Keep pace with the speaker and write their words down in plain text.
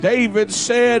David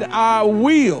said, I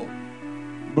will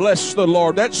bless the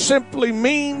Lord. That simply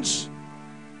means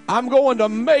I'm going to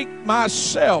make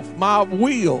myself, my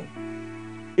will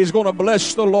is going to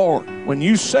bless the Lord. When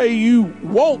you say you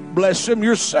won't bless him,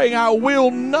 you're saying I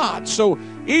will not. So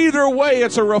either way,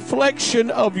 it's a reflection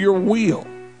of your will.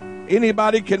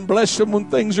 Anybody can bless him when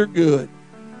things are good,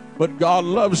 but God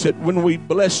loves it when we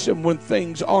bless him when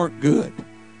things aren't good,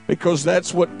 because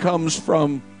that's what comes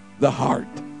from the heart.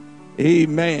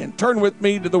 Amen. Turn with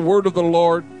me to the word of the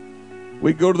Lord.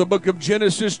 We go to the book of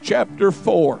Genesis chapter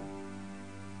 4.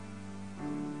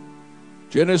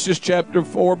 Genesis chapter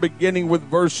 4, beginning with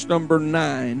verse number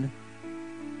 9.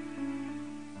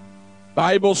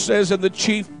 Bible says, and the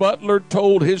chief butler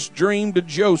told his dream to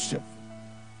Joseph,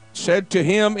 said to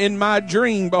him, in my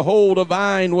dream, behold, a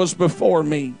vine was before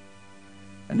me,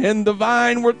 and in the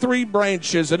vine were 3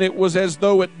 branches, and it was as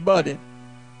though it budded,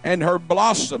 and her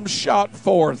blossoms shot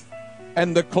forth,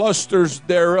 and the clusters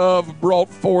thereof brought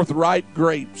forth ripe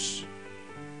grapes.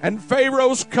 And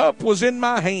Pharaoh's cup was in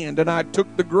my hand, and I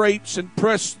took the grapes and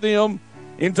pressed them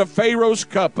into Pharaoh's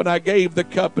cup, and I gave the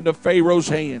cup into Pharaoh's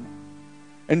hand.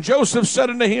 And Joseph said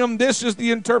unto him, this is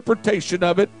the interpretation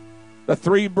of it. The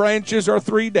 3 branches are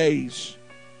 3 days.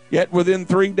 Yet within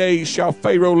 3 days shall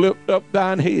Pharaoh lift up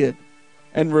thine head,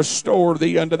 and restore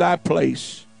thee unto thy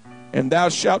place. And thou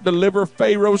shalt deliver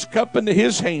Pharaoh's cup into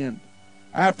his hand,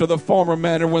 after the former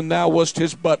manner when thou wast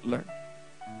his butler.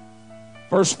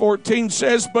 Verse 14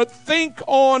 says, but think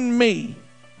on me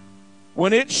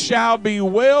when it shall be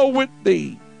well with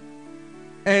thee,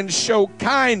 and show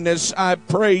kindness, I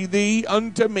pray thee,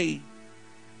 unto me,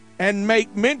 and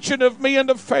make mention of me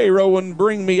unto Pharaoh, and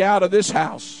bring me out of this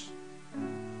house.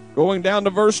 Going down to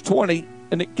verse 20,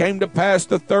 and it came to pass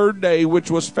the 3rd day,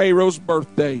 which was Pharaoh's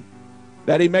birthday,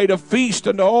 that he made a feast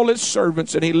unto all his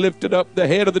servants, and he lifted up the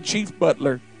head of the chief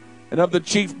butler and of the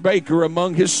chief baker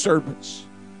among his servants.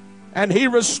 And he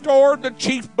restored the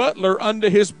chief butler unto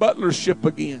his butlership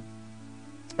again.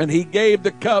 And he gave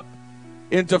the cup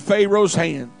into Pharaoh's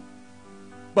hand.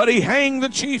 But he hanged the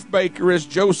chief baker as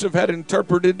Joseph had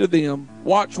interpreted to them.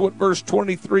 Watch what verse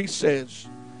 23 says.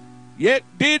 Yet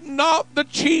did not the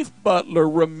chief butler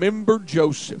remember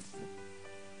Joseph,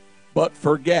 but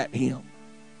forgat him.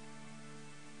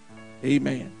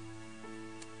 Amen.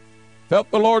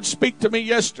 Felt the Lord speak to me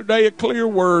yesterday a clear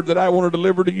word that I want to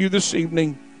deliver to you this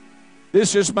evening.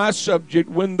 This is my subject,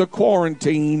 when the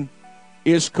quarantine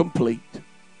is complete.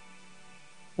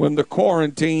 When the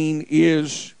quarantine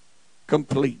is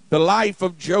complete. The life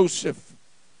of Joseph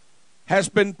has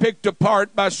been picked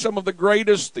apart by some of the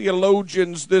greatest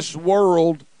theologians this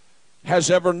world has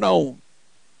ever known.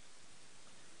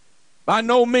 By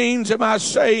no means am I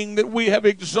saying that we have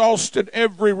exhausted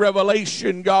every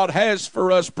revelation God has for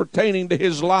us pertaining to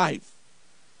his life.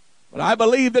 But I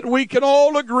believe that we can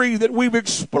all agree that we've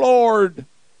explored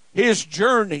his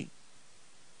journey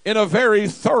in a very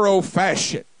thorough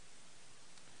fashion.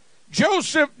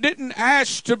 Joseph didn't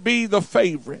ask to be the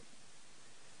favorite.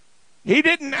 He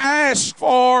didn't ask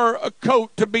for a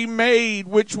coat to be made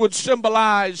which would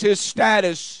symbolize his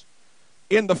status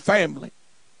in the family.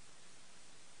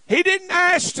 He didn't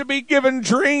ask to be given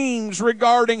dreams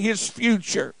regarding his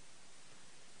future.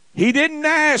 He didn't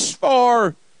ask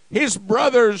for his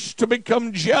brothers to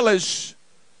become jealous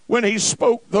when he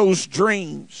spoke those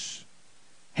dreams.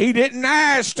 He didn't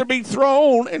ask to be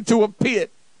thrown into a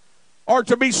pit or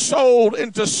to be sold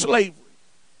into slavery.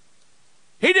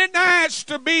 He didn't ask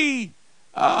to be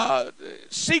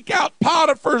seek out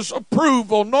Potiphar's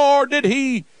approval, nor did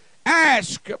he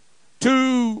ask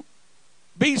to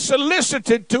be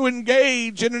solicited to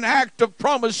engage in an act of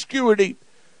promiscuity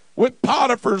with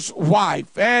Potiphar's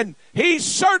wife. And he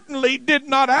certainly did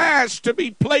not ask to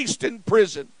be placed in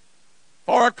prison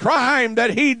for a crime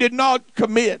that he did not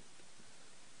commit.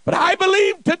 But I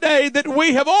believe today that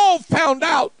we have all found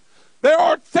out there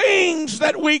are things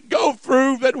that we go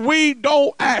through that we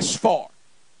don't ask for,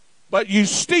 but you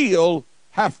still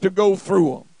have to go through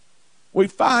them. We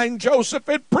find Joseph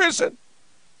in prison,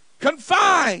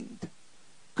 confined.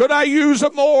 Could I use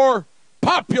a more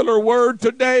popular word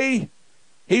today?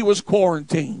 He was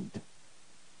quarantined.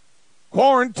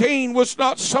 Quarantine was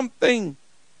not something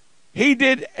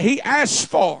he asked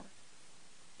for.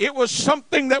 It was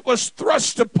something that was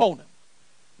thrust upon him.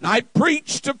 And I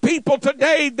preach to people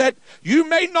today that you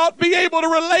may not be able to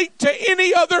relate to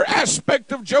any other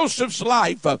aspect of Joseph's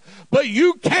life, but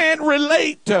you can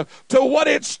relate to what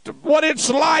it's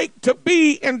like to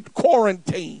be in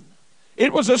quarantine.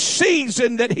 It was a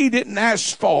season that he didn't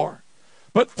ask for.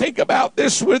 But think about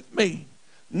this with me.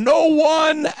 No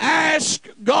one asked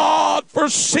God for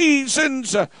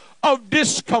seasons of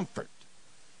discomfort.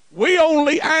 We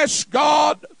only ask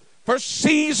God for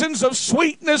seasons of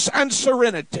sweetness and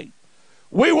serenity.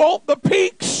 We want the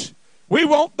peaks, we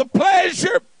want the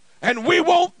pleasure, and we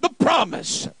want the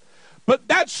promise. But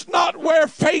that's not where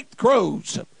faith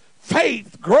grows.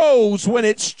 Faith grows when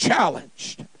it's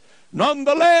challenged.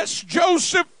 Nonetheless,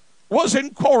 Joseph was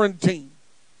in quarantine.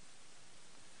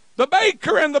 The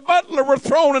baker and the butler were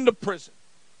thrown into prison.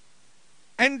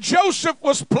 And Joseph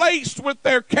was placed with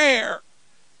their care.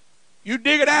 You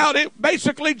dig it out,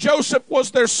 basically Joseph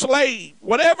was their slave.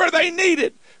 Whatever they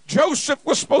needed, Joseph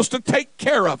was supposed to take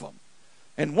care of them.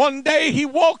 And one day he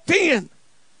walked in,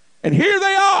 and here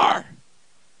they are.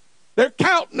 Their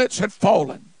countenance had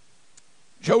fallen.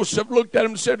 Joseph looked at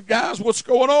him and said, guys, what's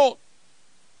going on?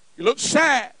 You look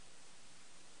sad.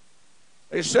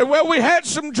 They said, well, we had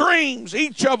some dreams.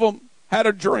 Each of them had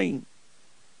a dream.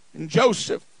 And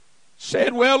Joseph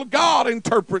said, well, God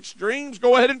interprets dreams.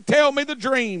 Go ahead and tell me the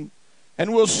dream,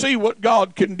 and we'll see what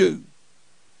God can do.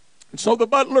 And so the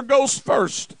butler goes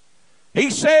first. He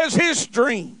says his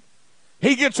dream.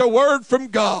 He gets a word from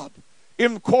God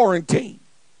in quarantine.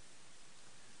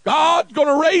 God's going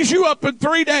to raise you up in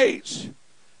 3 days.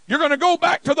 You're going to go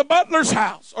back to the butler's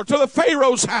house or to the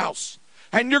Pharaoh's house,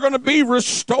 and you're going to be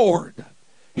restored.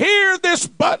 Here this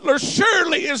butler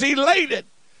surely is elated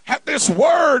at this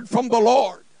word from the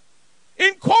Lord.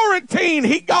 In quarantine,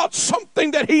 he got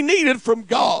something that he needed from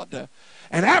God.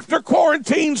 And after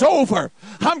quarantine's over,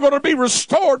 I'm going to be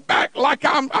restored back like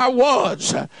I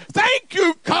was. Thank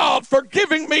you, God, for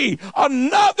giving me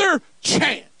another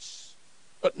chance.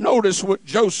 But notice what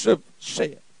Joseph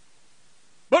said.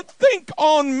 But think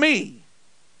on me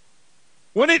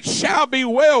when it shall be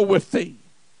well with thee,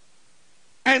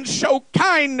 and show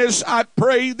kindness, I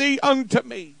pray thee, unto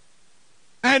me,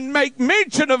 and make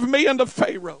mention of me unto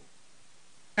Pharaoh,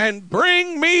 and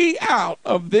bring me out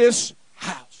of this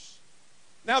house.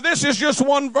 Now this is just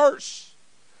one verse,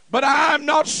 but I'm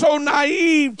not so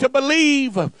naive to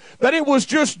believe that it was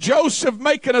just Joseph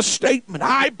making a statement.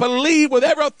 I believe with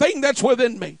everything that's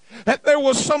within me that there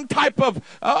was some type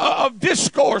of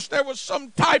discourse. There was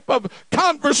some type of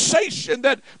conversation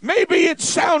that maybe it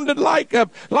sounded like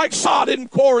Sod in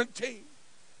quarantine.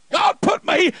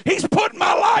 He's put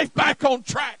my life back on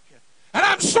track. And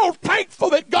I'm so thankful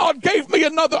that God gave me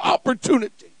another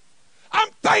opportunity. I'm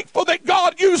thankful that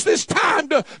God used this time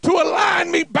to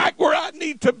align me back where I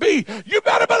need to be. You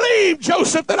better believe,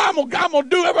 Joseph, that I'm going to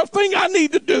do everything I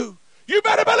need to do. You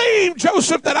better believe,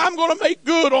 Joseph, that I'm going to make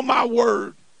good on my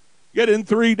word. Yet in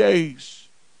 3 days,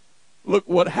 look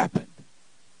what happened.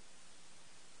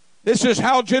 This is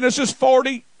how Genesis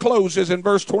 40 closes in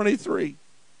verse 23.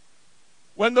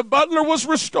 When the butler was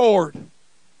restored,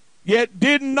 yet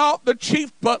did not the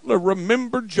chief butler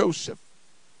remember Joseph,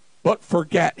 but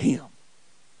forgot him.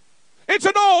 It's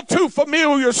an all too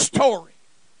familiar story,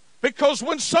 because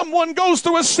when someone goes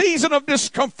through a season of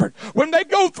discomfort, when they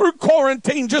go through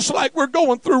quarantine just like we're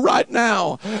going through right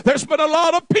now, there's been a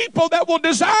lot of people that will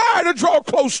desire to draw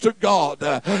close to God.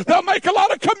 They'll make a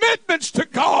lot of commitments to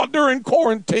God during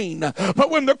quarantine, but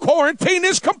when the quarantine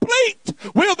is complete,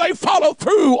 will they follow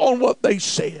through on what they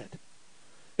said?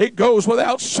 It goes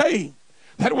without saying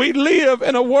that we live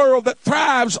in a world that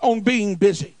thrives on being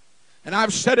busy. And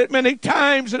I've said it many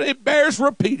times, and it bears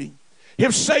repeating.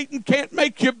 If Satan can't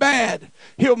make you bad,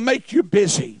 he'll make you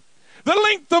busy. The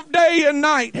length of day and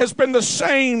night has been the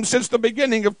same since the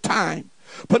beginning of time.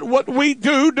 But what we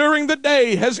do during the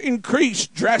day has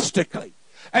increased drastically.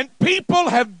 And people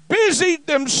have busied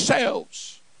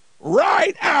themselves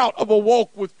right out of a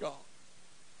walk with God.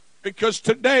 Because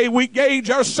today we gauge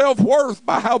our self-worth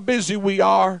by how busy we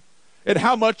are and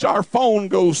how much our phone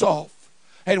goes off.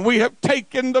 And we have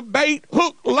taken the bait,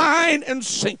 hook, line, and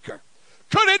sinker.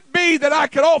 Could it be that I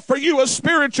could offer you a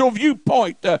spiritual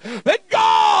viewpoint that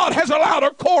God has allowed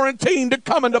a quarantine to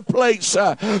come into place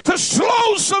to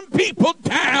slow some people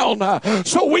down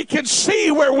so we can see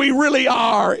where we really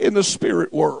are in the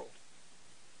spirit world?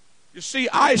 You see,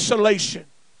 isolation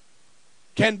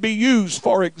can be used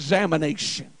for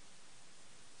examination.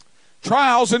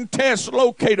 Trials and tests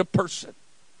locate a person.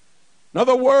 In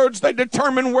other words, they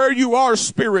determine where you are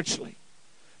spiritually.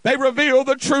 They reveal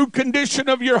the true condition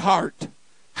of your heart.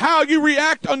 How you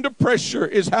react under pressure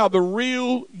is how the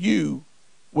real you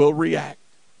will react.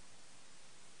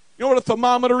 You know what a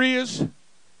thermometer is?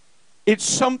 It's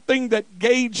something that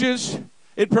gauges,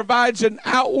 it provides an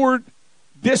outward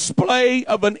display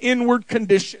of an inward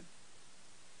condition.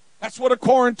 That's what a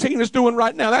quarantine is doing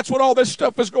right now. That's what all this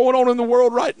stuff is going on in the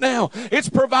world right now. It's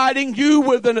providing you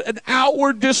with an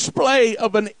outward display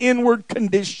of an inward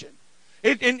condition.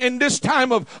 In this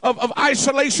time of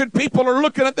isolation, people are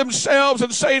looking at themselves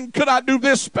and saying, could I do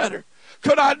this better?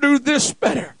 Could I do this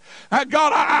better?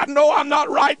 God, I know I'm not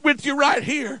right with you right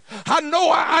here. I know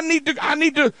I need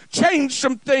to change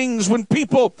some things. When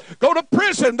people go to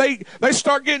prison, they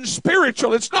start getting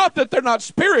spiritual. It's not that they're not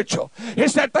spiritual.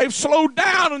 It's that they've slowed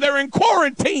down and they're in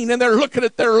quarantine and they're looking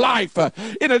at their life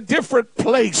in a different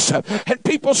place. And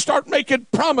people start making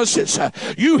promises.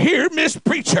 You hear, Miss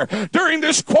Preacher, during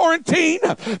this quarantine,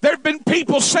 there have been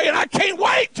people saying, I can't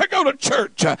wait to go to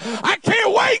church. I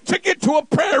can't wait to get to a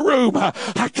prayer room.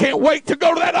 I can't wait to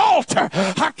go to that altar.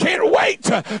 I can't wait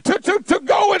to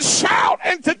go and shout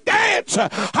and to dance.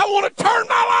 I want to turn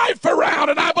my life around,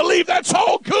 and I believe that's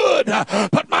all good.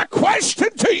 But my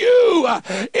question to you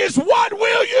is, what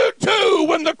will you do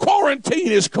when the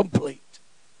quarantine is complete?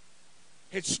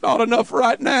 It's not enough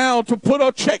right now to put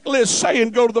a checklist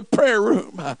saying go to the prayer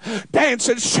room, dance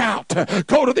and shout,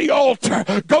 go to the altar,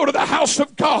 go to the house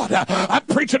of God. I'm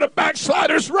preaching to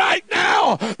backsliders right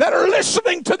now that are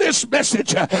listening to this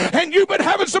message, and you've been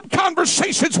having some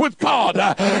conversations with God,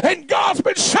 and God's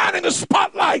been shining the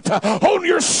spotlight on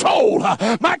your soul.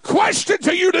 My question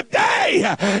to you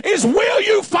today is, will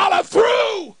you follow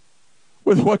through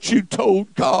with what you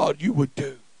told God you would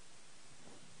do?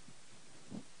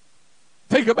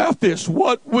 Think about this.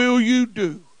 What will you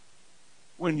do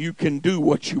when you can do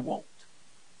what you want?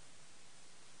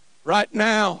 Right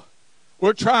now,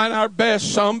 we're trying our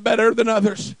best, some better than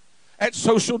others, at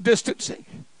social distancing.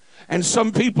 And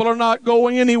some people are not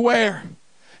going anywhere.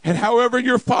 And however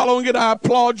you're following it, I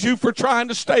applaud you for trying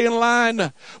to stay in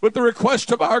line with the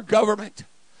request of our government.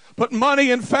 But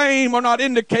money and fame are not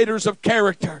indicators of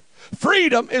character.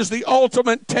 Freedom is the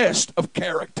ultimate test of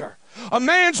character. A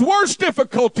man's worst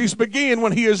difficulties begin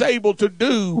when he is able to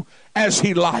do as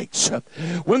he likes.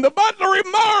 When the butler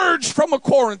emerged from a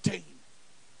quarantine,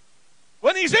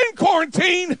 when he's in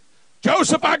quarantine,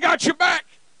 Joseph, I got you back.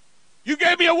 You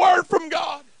gave me a word from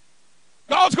God.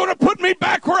 God's going to put me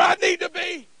back where I need to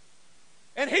be.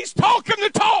 And he's talking the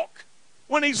talk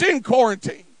when he's in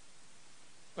quarantine.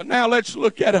 But now let's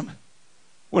look at him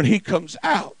when he comes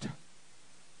out.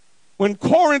 When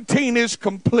quarantine is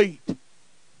complete,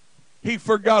 he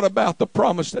forgot about the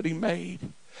promise that he made.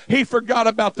 He forgot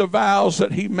about the vows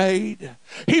that he made.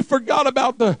 He forgot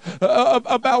about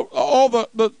all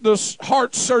the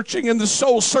heart searching and the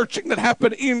soul searching that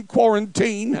happened in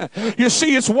quarantine. You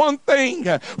see, it's one thing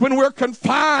when we're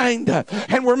confined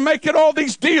and we're making all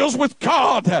these deals with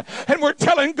God and we're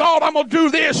telling God, I'm going to do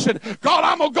this, and God,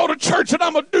 I'm going to go to church and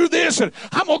I'm going to do this, and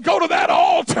I'm going to go to that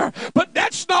altar. But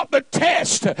that's not the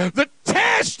test. The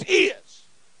test is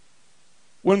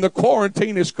when the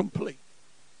quarantine is complete.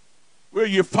 Will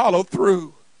you follow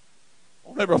through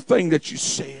on everything that you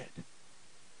said?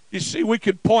 You see, we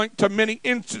could point to many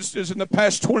instances in the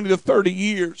past 20 to 30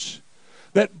 years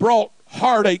that brought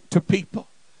heartache to people,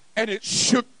 and it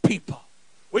shook people.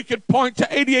 We could point to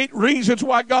 88 reasons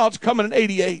why God's coming in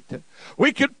 88.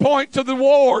 We could point to the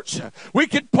wars. We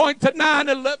could point to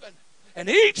 9/11. And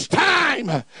each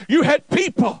time you had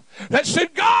people that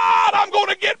said, God, I'm going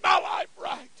to get my life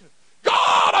right.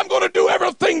 God, I'm going to do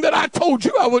everything that I told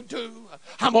you I would do.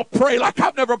 I'm going to pray like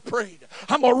I've never prayed.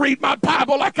 I'm going to read my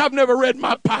Bible like I've never read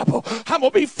my Bible. I'm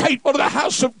going to be faithful to the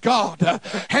house of God.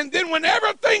 And then when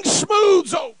everything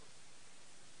smooths over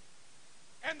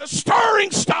and the stirring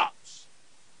stops,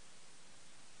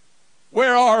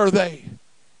 where are they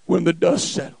when the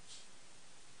dust settles?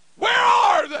 Where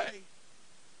are they?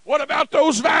 What about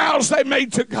those vows they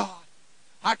made to God?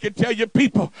 I can tell you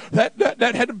people that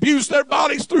had abused their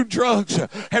bodies through drugs,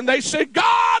 and they said,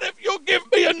 God, if you'll give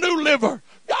me a new liver,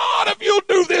 God, if you'll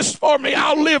do this for me,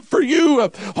 I'll live for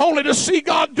you, only to see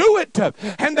God do it.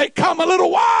 And they come a little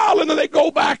while, and then they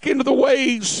go back into the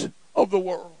ways of the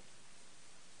world.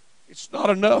 It's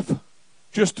not enough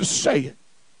just to say it,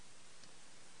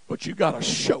 but you got to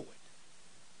show it.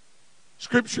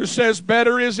 Scripture says,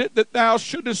 better is it that thou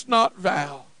shouldest not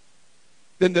vow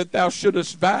than that thou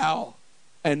shouldest vow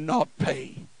and not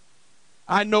pay.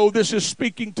 I know this is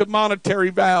speaking to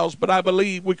monetary vows, but I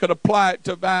believe we could apply it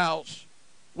to vows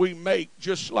we make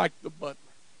just like the butler.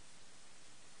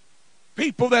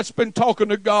 People that's been talking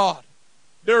to God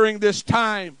during this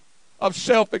time of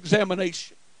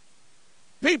self-examination.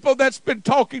 People that's been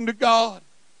talking to God,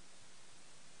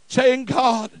 saying,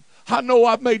 God, I know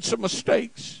I've made some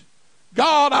mistakes.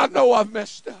 God, I know I've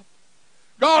messed up.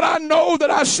 God, I know that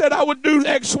I said I would do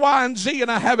X, Y, and Z, and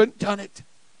I haven't done it.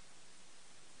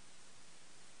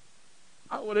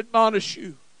 I would admonish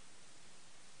you,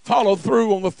 follow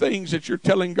through on the things that you're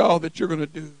telling God that you're going to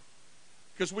do.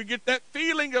 Because we get that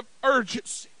feeling of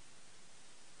urgency.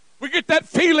 We get that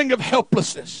feeling of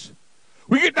helplessness.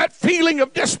 We get that feeling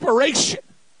of desperation.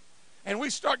 And we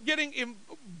start getting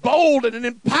emboldened and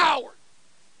empowered.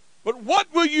 But what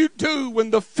will you do when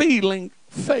the feeling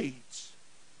fades?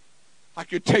 I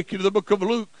could take you to the book of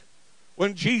Luke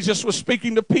when Jesus was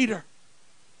speaking to Peter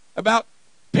about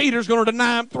Peter's going to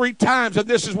deny him 3 times. And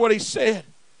this is what he said.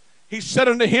 He said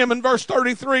unto him in verse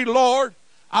 33, Lord,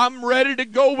 I'm ready to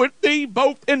go with thee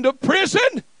both into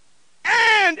prison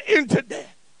and into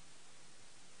death.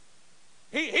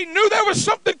 He knew there was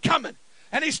something coming,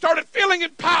 and he started feeling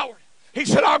empowered. He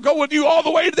said, I'll go with you all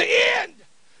the way to the end.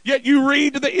 Yet you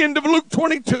read to the end of Luke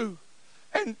 22,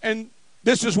 and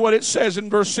this is what it says in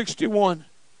verse 61.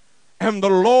 And the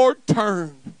Lord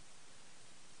turned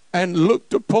and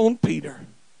looked upon Peter.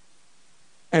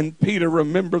 And Peter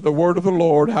remembered the word of the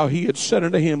Lord, how he had said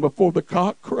unto him, before the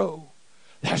cock crow,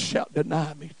 thou shalt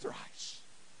deny me thrice.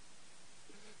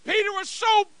 Peter was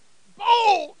so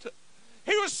bold.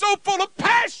 He was so full of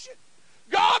passion.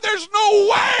 God, there's no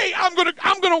way I'm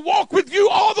going to walk with you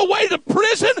all the way to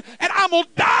prison, and I'm going to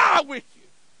die with you.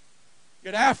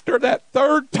 Yet after that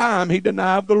 3rd time he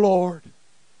denied the Lord,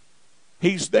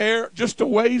 he's there just a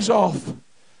ways off.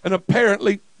 And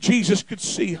apparently Jesus could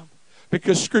see him,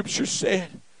 because Scripture said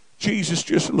Jesus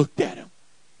just looked at him.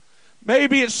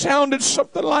 Maybe it sounded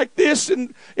something like this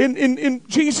in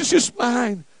Jesus'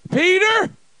 mind.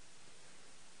 Peter,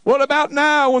 what about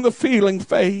now when the feeling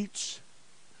fades?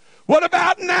 What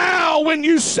about now when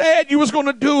you said you was going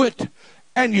to do it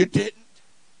and you didn't?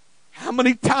 How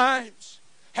many times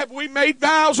have we made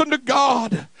vows unto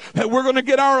God that we're going to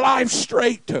get our life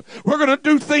straight? We're going to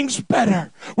do things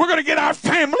better. We're going to get our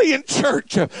family in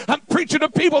church. I'm preaching to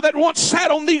people that once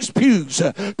sat on these pews,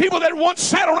 people that once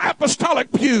sat on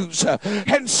apostolic pews,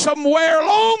 and somewhere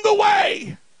along the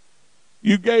way,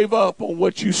 you gave up on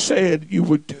what you said you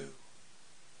would do.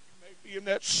 You may be in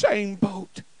that same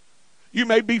boat. You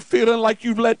may be feeling like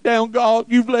you've let down God.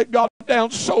 You've let God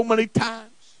down so many times.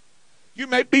 You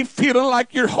may be feeling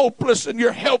like you're hopeless and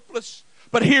you're helpless.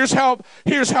 But here's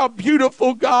how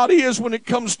beautiful God is when it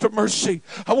comes to mercy.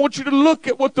 I want you to look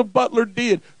at what the butler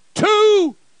did.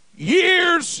 2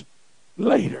 years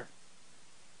later,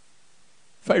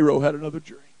 Pharaoh had another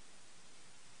dream.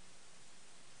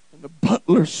 And the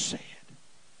butler said,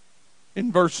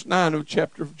 in verse 9 of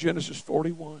chapter of Genesis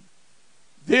 41,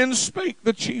 then spake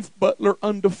the chief butler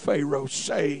unto Pharaoh,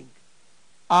 saying,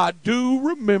 I do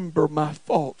remember my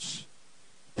faults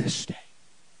this day.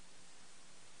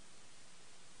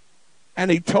 And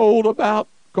he told about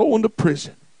going to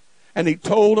prison. And he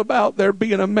told about there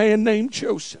being a man named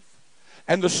Joseph.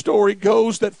 And the story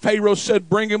goes that Pharaoh said,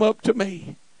 bring him up to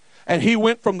me. And he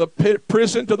went from the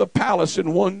prison to the palace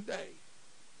in one day.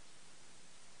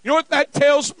 You know what that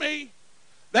tells me?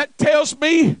 That tells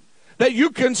me that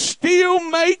you can still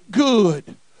make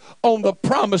good on the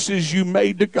promises you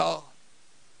made to God.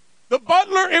 The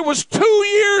butler, it was 2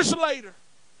 years later,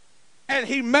 and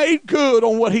he made good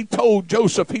on what he told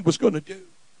Joseph he was going to do.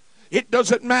 It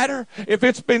doesn't matter if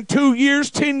it's been 2 years,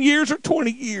 10 years, or 20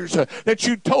 years that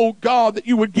you told God that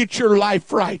you would get your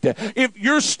life right. If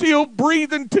you're still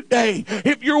breathing today,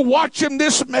 if you're watching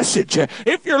this message,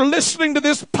 if you're listening to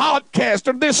this podcast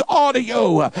or this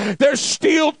audio, there's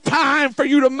still time for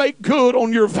you to make good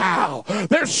on your vow.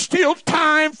 There's still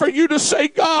time for you to say,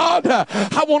 God,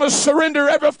 I want to surrender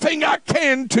everything I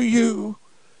can to you.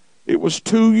 It was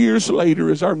 2 years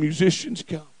later, as our musicians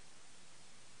come.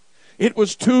 It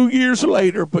was 2 years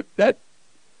later, but that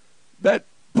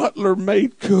butler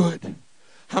made good.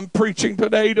 I'm preaching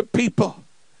today to people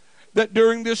that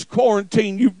during this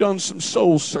quarantine you've done some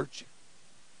soul searching.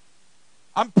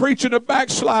 I'm preaching to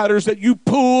backsliders that you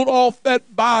pulled off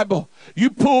that Bible.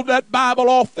 You pulled that Bible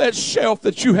off that shelf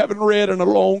that you haven't read in a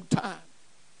long time.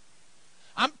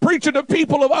 I'm preaching to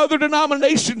people of other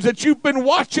denominations that you've been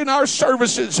watching our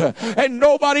services and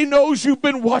nobody knows you've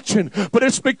been watching, but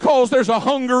it's because there's a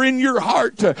hunger in your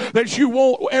heart that you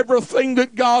want everything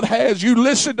that God has. You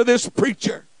listen to this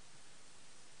preacher.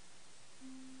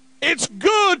 It's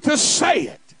good to say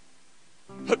it,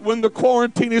 but when the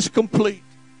quarantine is complete,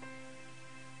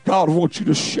 God wants you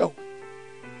to show it.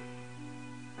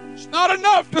 It's not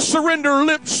enough to surrender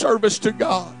lip service to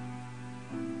God.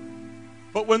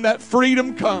 But when that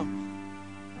freedom comes,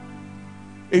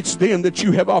 it's then that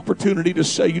you have opportunity to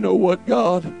say, you know what,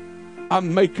 God,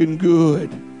 I'm making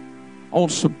good on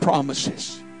some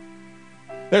promises.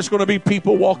 There's going to be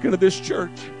people walking to this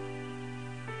church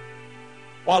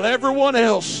while everyone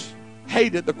else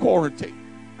hated the quarantine.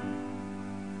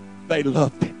 They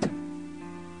loved it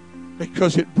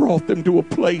because it brought them to a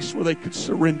place where they could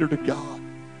surrender to God.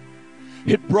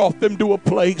 It brought them to a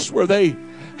place where they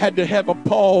had to have a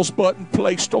pause button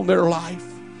placed on their life.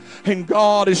 And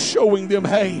God is showing them,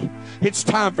 hey, it's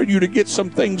time for you to get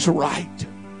some things right.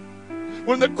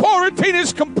 When the quarantine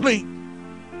is complete,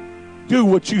 do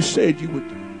what you said you would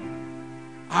do.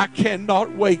 I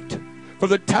cannot wait for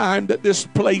the time that this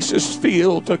place is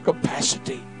filled to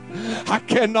capacity. I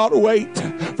cannot wait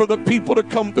for the people to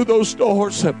come through those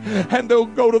doors and they'll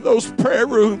go to those prayer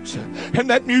rooms and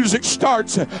that music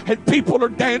starts and people are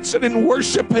dancing and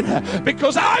worshiping,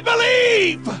 because I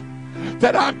believe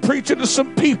that I'm preaching to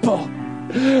some people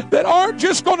that aren't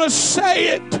just going to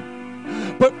say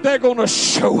it, but they're going to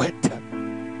show it.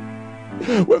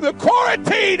 When the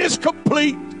quarantine is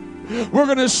complete, we're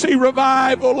going to see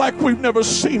revival like we've never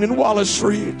seen in Wallace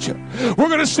Ridge. We're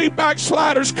going to see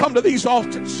backsliders come to these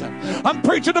altars. I'm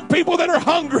preaching to people that are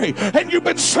hungry and you've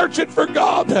been searching for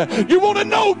God. You want to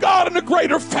know God in a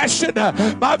greater fashion.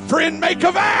 My friend, make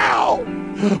a vow,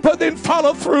 but then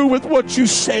follow through with what you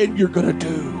said you're going to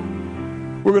do.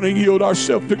 We're going to yield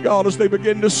ourselves to God as they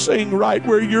begin to sing right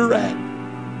where you're at.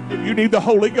 If you need the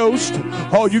Holy Ghost,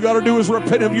 all you got to do is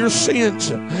repent of your sins.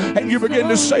 And you begin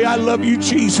to say, I love you,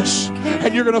 Jesus.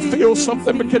 And you're going to feel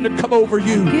something begin to come over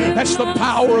you. That's the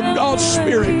power of God's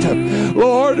Spirit.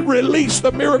 Lord, release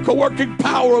the miracle-working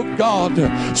power of God.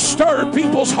 Stir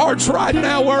people's hearts right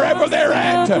now wherever they're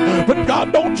at. But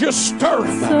God, don't just stir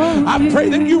them. I pray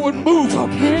that you would move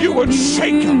them. You would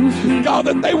shake them. God,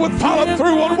 that they would follow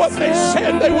through on what they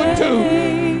said they would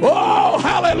do. Oh,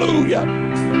 hallelujah.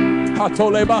 I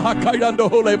give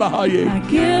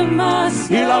myself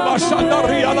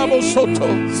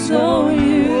so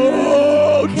you.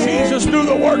 Oh, Jesus, do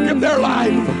the work in their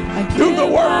life. Do the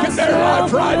work in their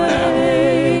life right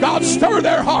now. God, stir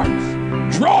their hearts.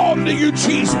 Draw them to you,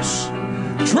 Jesus.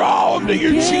 Draw them to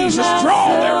you, Jesus.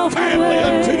 Draw their family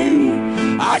unto you.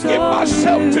 I give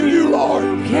myself to you, Lord.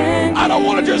 I don't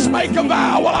want to just make a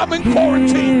vow while I'm in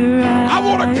quarantine. I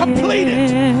want to complete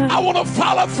it. I want to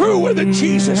follow through with it,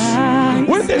 Jesus.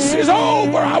 When this is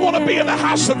over, I want to be in the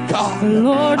house of God.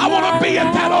 I want to be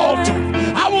at that altar.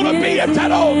 I want to be at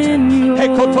that altar.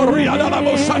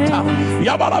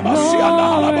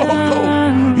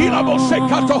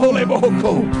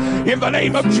 In the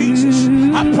name of Jesus,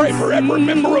 I pray for every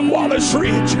member of Wallace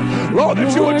Ridge, Lord,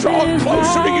 that you would draw them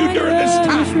closer to you during this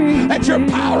time, that your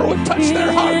power would touch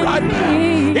their heart right now.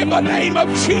 In the name of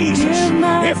Jesus, in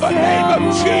the name of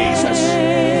Jesus,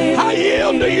 I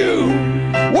yield to you.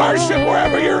 Worship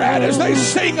wherever you're at as they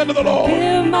sing unto the Lord.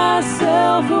 Give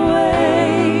myself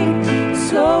away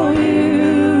so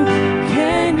you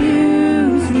can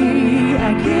use me.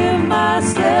 I give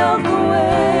myself away.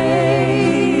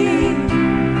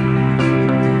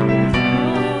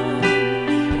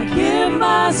 I give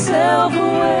myself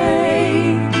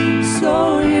away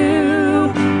so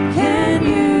you can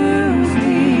use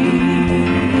me.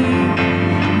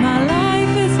 My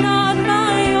life is not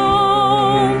my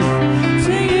own.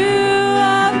 To you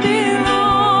I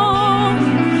belong.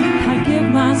 I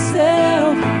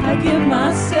give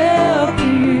myself to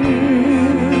you.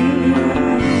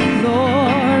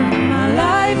 Lord, my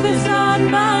life is not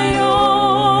my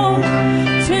own.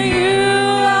 To you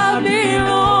I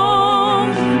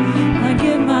belong. I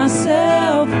give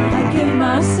myself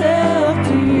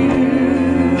to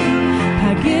you. I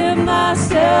give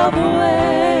myself away.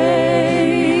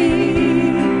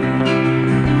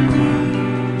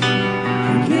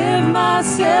 I give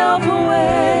myself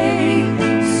away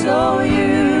so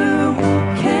you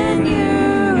can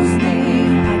use me.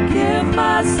 I give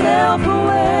myself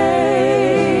away.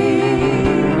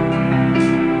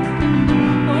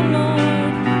 Oh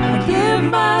Lord, I give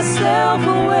myself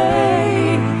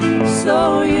away so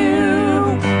you